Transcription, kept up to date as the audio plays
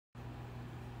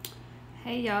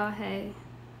Hey y'all, hey.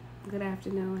 Good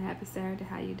afternoon. Happy Saturday.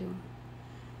 How you doing?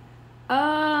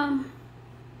 Um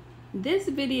this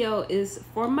video is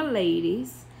for my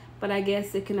ladies, but I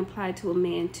guess it can apply to a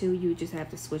man too. You just have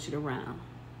to switch it around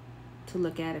to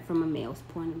look at it from a male's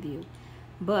point of view.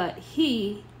 But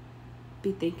he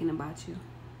be thinking about you.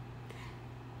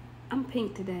 I'm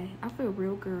pink today. I feel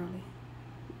real girly.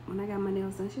 When I got my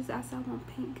nails done, she said, I want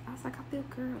pink. I was like, I feel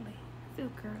girly. I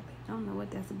feel girly. I don't know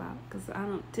what that's about because I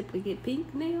don't typically get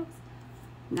pink nails.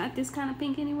 Not this kind of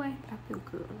pink anyway. I feel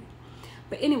girly.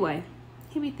 But anyway,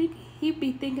 he'd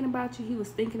be thinking about you. He was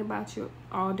thinking about you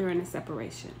all during the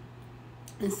separation.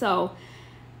 And so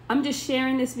I'm just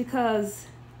sharing this because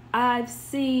I've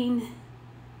seen,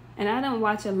 and I don't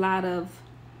watch a lot of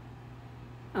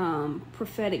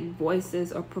prophetic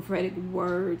voices or prophetic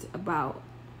words about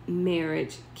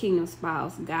marriage, kingdom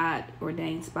spouse, God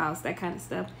ordained spouse, that kind of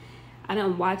stuff. I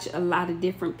don't watch a lot of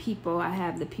different people. I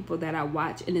have the people that I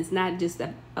watch, and it's not just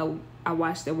I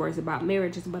watch their words about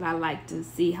marriages, but I like to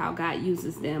see how God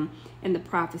uses them and the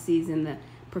prophecies and the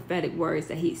prophetic words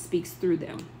that he speaks through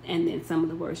them. And then some of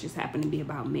the words just happen to be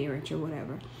about marriage or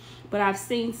whatever. But I've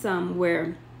seen some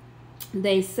where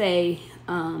they say,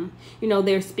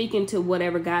 they're speaking to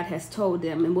whatever God has told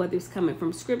them, and whether it's coming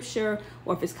from scripture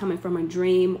or if it's coming from a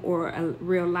dream or a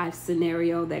real life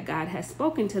scenario that God has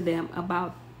spoken to them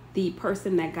about the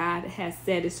person that God has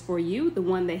said is for you, the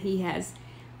one that he has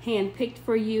handpicked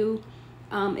for you,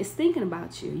 is thinking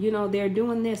about you. They're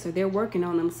doing this, or they're working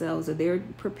on themselves, or they're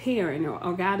preparing,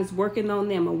 or God is working on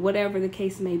them, or whatever the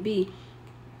case may be.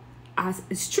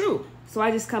 It's true. So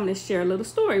I just come to share a little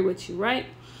story with you, right?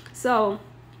 So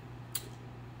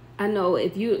I know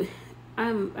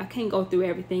I can't go through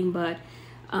everything, but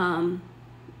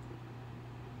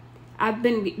I've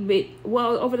been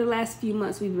over the last few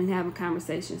months we've been having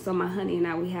conversations. So my honey and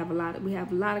I, we have a lot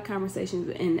of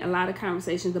conversations, and a lot of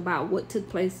conversations about what took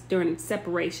place during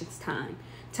separations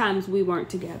times we weren't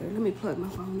together. Let me plug my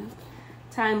phone up.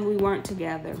 Time we weren't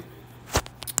together,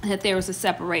 that there was a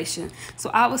separation. So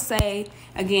I would say,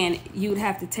 again, you'd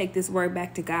have to take this word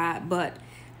back to God, but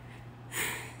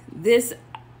this,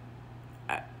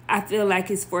 I feel like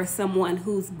it's for someone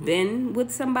who's been with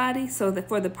somebody. So that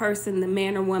for the person, the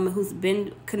man or woman who's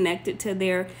been connected to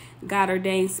their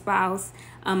God-ordained spouse,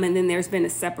 and then there's been a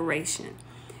separation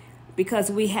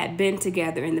because we had been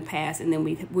together in the past, and then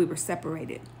we were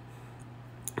separated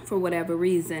for whatever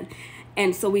reason.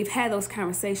 And so we've had those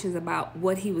conversations about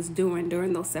what he was doing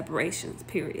during those separations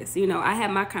periods. I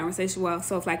had my conversation. Well,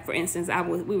 so if, like, for instance,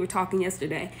 we were talking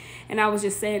yesterday, and I was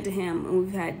just saying to him, and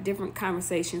we've had different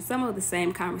conversations, some of the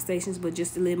same conversations, but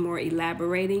just a little more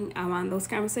elaborating on those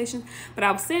conversations. But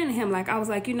I was saying to him, I was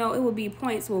like, it would be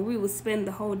points where we would spend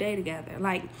the whole day together.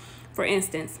 Like, for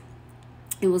instance,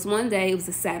 it was one day, it was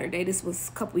a Saturday, this was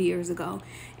a couple years ago,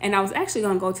 and I was actually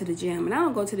going to go to the gym. And I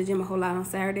don't go to the gym a whole lot on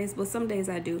Saturdays, but some days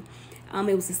I do.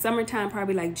 It was the summertime,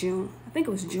 probably like June. I think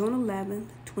it was June 11th,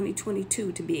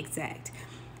 2022 to be exact.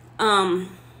 And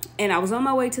I was on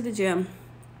my way to the gym,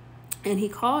 and he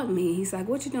called me. He's like,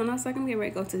 what you doing? I was like, I'm getting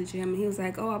ready to go to the gym. And he was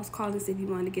like, oh, I was calling to see if you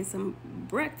wanted to get some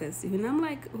breakfast. And I'm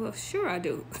like, well, sure I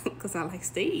do, because I like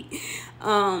to eat.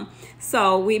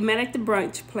 So we met at the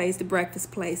brunch place, the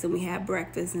breakfast place, and we had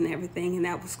breakfast and everything, and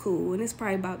that was cool. And it's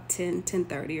probably about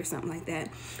 10:30 or something like that.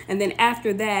 And then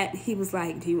after that, he was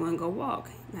like, do you want to go walk?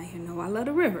 Now, I love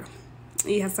the river.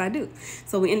 Yes, I do.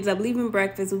 So we ended up leaving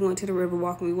breakfast. We went to the river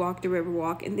walk, and we walked the river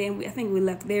walk. And then I think we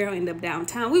left there and ended up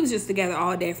downtown. We was just together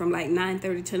all day from like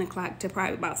 9:30, 10 o'clock to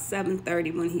probably about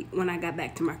 7:30 when I got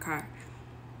back to my car.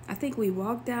 I think we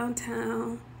walked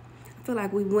downtown. I feel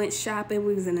like we went shopping.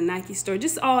 We was in the Nike store,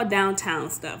 just all downtown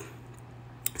stuff.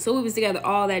 So we was together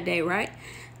all that day, right?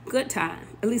 Good time.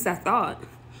 At least I thought.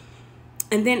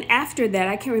 And then after that,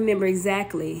 I can't remember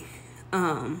exactly,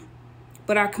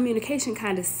 but our communication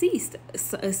kind of ceased,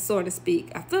 so to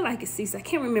speak. I feel like it ceased. I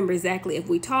can't remember exactly if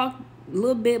we talked a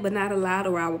little bit, but not a lot,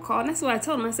 or I would call. And that's what I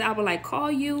told him. I said, I would call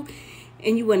you,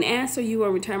 and you wouldn't answer. You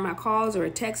would return my calls or a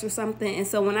text or something. And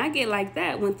so when I get like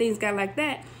that, when things got like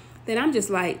that, then I'm just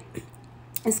like,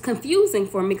 it's confusing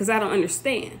for me because I don't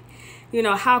understand.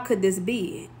 How could this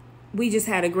be? We just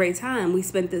had a great time. We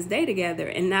spent this day together,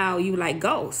 and now you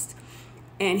ghost.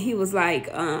 And he was like,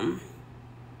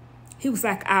 he would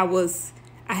say I was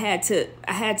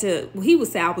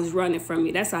running from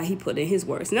you. That's how he put in his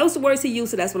words. And those are the words he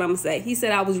used, so that's what I'm going to say. He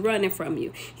said I was running from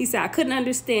you. He said I couldn't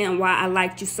understand why I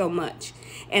liked you so much.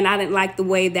 And I didn't like the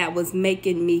way that was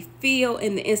making me feel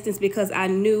in the instance because I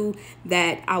knew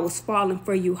that I was falling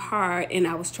for you hard and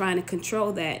I was trying to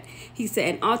control that. He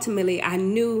said, and ultimately I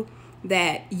knew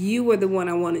that you were the one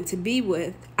I wanted to be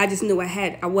with. I just knew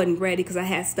I wasn't ready because I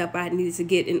had stuff I needed to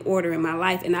get in order in my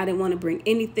life, and I didn't want to bring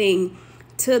anything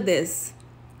to this.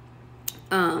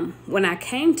 When I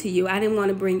came to you, I didn't want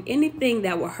to bring anything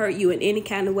that would hurt you in any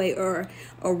kind of way or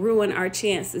ruin our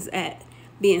chances at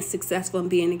being successful and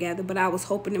being together. But I was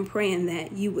hoping and praying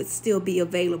that you would still be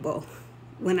available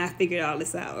when I figured all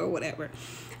this out or whatever.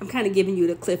 I'm kind of giving you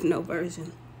the Cliff Note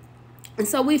version. And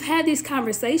so we've had these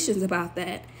conversations about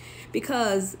that,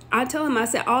 because I told him, I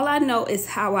said, all I know is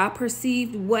how I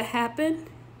perceived what happened.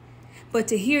 But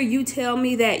to hear you tell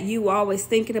me that you were always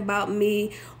thinking about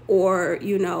me, or,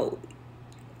 you know,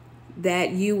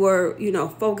 that you were, you know,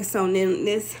 focused on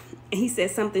this. And he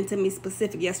said something to me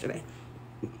specific yesterday.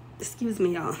 Excuse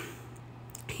me, y'all.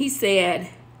 He said,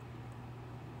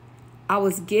 I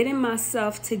was getting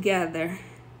myself together.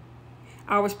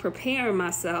 I was preparing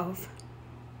myself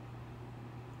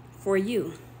for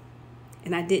you,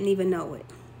 and I didn't even know it.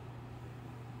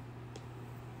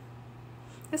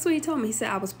 That's what he told me. He said,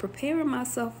 I was preparing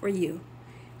myself for you,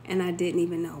 and I didn't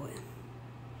even know it.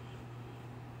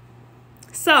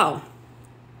 So,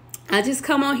 I just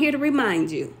come on here to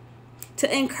remind you,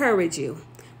 to encourage you.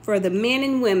 For the men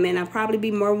and women, I'll probably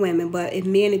be more women, but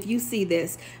if you see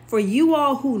this, for you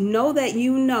all who know that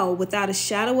you know without a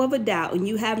shadow of a doubt, and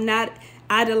you have not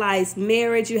idolized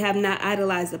marriage, you have not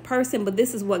idolized a person, but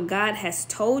this is what God has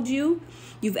told you.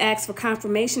 You've asked for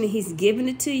confirmation, and he's given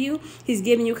it to you. He's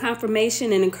giving you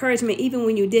confirmation and encouragement even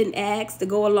when you didn't ask, to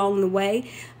go along the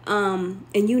way. And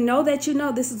you know that you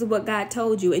know this is what God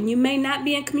told you. And you may not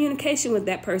be in communication with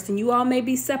that person. You all may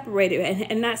be separated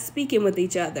and not speaking with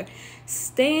each other.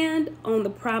 Stand on the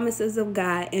promises of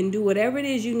God and do whatever it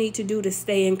is you need to do to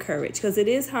stay encouraged, because it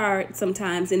is hard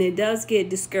sometimes and it does get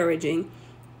discouraging.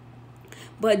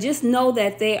 But just know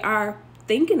that they are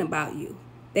thinking about you.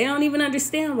 They don't even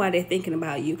understand why they're thinking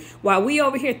about you. While we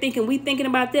over here thinking we thinking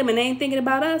about them and they ain't thinking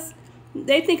about us,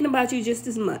 they thinking about you just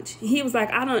as much. He was like,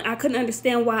 I couldn't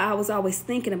understand why I was always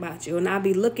thinking about you. And I'd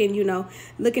be looking, you know,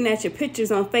 looking at your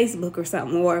pictures on Facebook or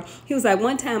something. Or he was like,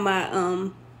 one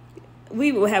time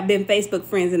we would have been Facebook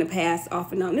friends in the past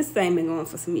off and on. This thing been going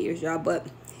for some years, y'all. But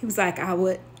he was like, I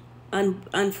would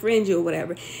unfriend you or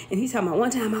whatever. And he's talking about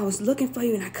one time I was looking for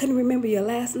you and I couldn't remember your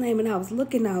last name, and I was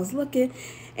looking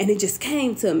and it just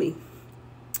came to me.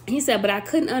 He said, but I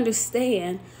couldn't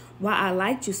understand why I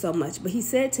liked you so much. But he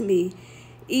said to me,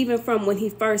 even from when he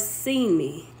first seen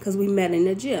me, because we met in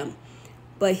the gym,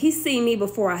 but he seen me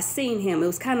before I seen him. It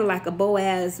was kind of like a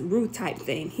Boaz Ruth type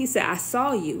thing. He said, I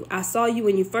saw you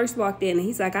when you first walked in. And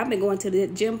he's like, I've been going to the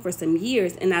gym for some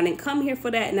years, and I didn't come here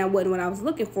for that, and that wasn't what I was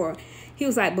looking for. He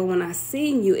was like, but when I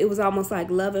seen you, it was almost like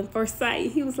love at first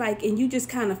sight. He was like, and you just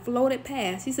kind of floated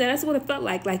past. He said, that's what it felt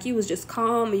like you was just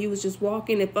calm and you was just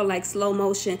walking. It felt like slow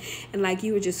motion and like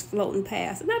you were just floating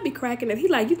past. And I'd be cracking up. He's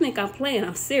like, you think I'm playing?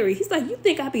 I'm serious. He's like, you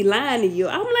think I be lying to you?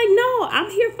 I'm like, no, I'm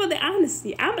here for the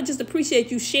honesty. I'm just appreciate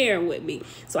you sharing with me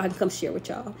so I can come share with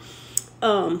y'all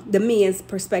the men's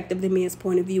perspective, the men's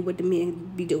point of view, what the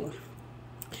men be doing.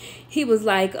 He was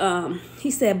like,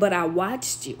 he said, but I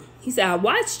watched you. He said, I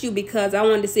watched you because I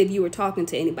wanted to see if you were talking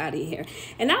to anybody in here.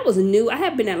 And I was new. I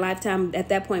had been at Lifetime at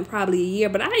that point probably a year,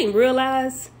 but I didn't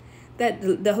realize that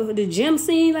the gym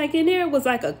scene like in there was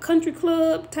like a country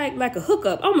club type, like a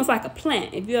hookup, almost like a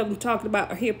plant. If you ever talked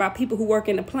about or hear about people who work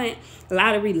in the plant, a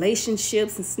lot of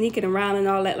relationships and sneaking around and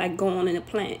all that like going on in the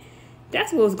plant.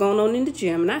 That's what was going on in the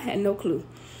gym, and I had no clue.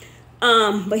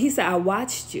 But he said, I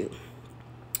watched you.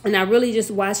 And I really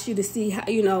just watched you to see how,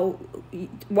 you know,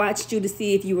 watched you to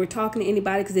see if you were talking to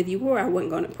anybody. Because if you were, I wasn't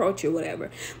going to approach you or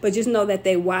whatever. But just know that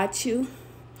they watch you.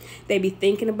 They be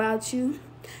thinking about you.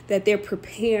 That they're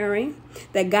preparing.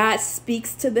 That God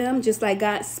speaks to them just like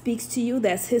God speaks to you.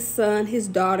 That's his son, his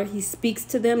daughter. He speaks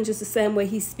to them just the same way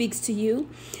he speaks to you.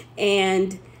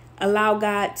 And allow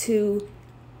God to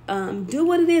do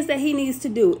what it is that he needs to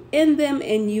do in them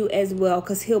and you as well,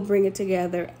 because he'll bring it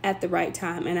together at the right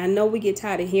time. And I know we get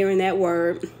tired of hearing that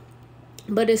word,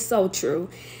 but it's so true.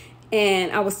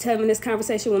 And I was having this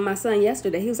conversation with my son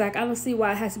yesterday. He was like, I don't see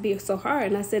why it has to be so hard.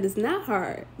 And I said, it's not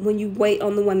hard when you wait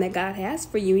on the one that God has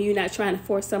for you. You're not trying to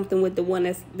force something with the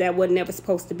one that was never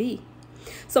supposed to be.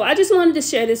 So I just wanted to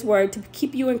share this word to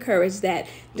keep you encouraged that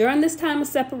during this time of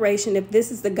separation, if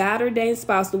this is the God-ordained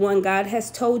spouse, the one God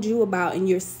has told you about, and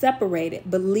you're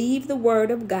separated, believe the word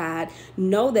of God.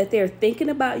 Know that they're thinking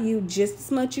about you just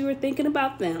as much you are thinking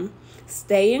about them.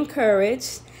 Stay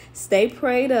encouraged. Stay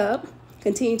prayed up.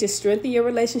 Continue to strengthen your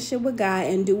relationship with God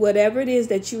and do whatever it is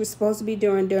that you were supposed to be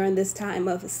doing during this time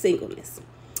of singleness.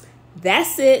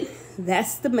 That's it.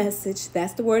 That's the message.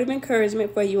 That's the word of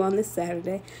encouragement for you on this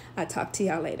Saturday. I'll talk to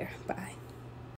y'all later. Bye.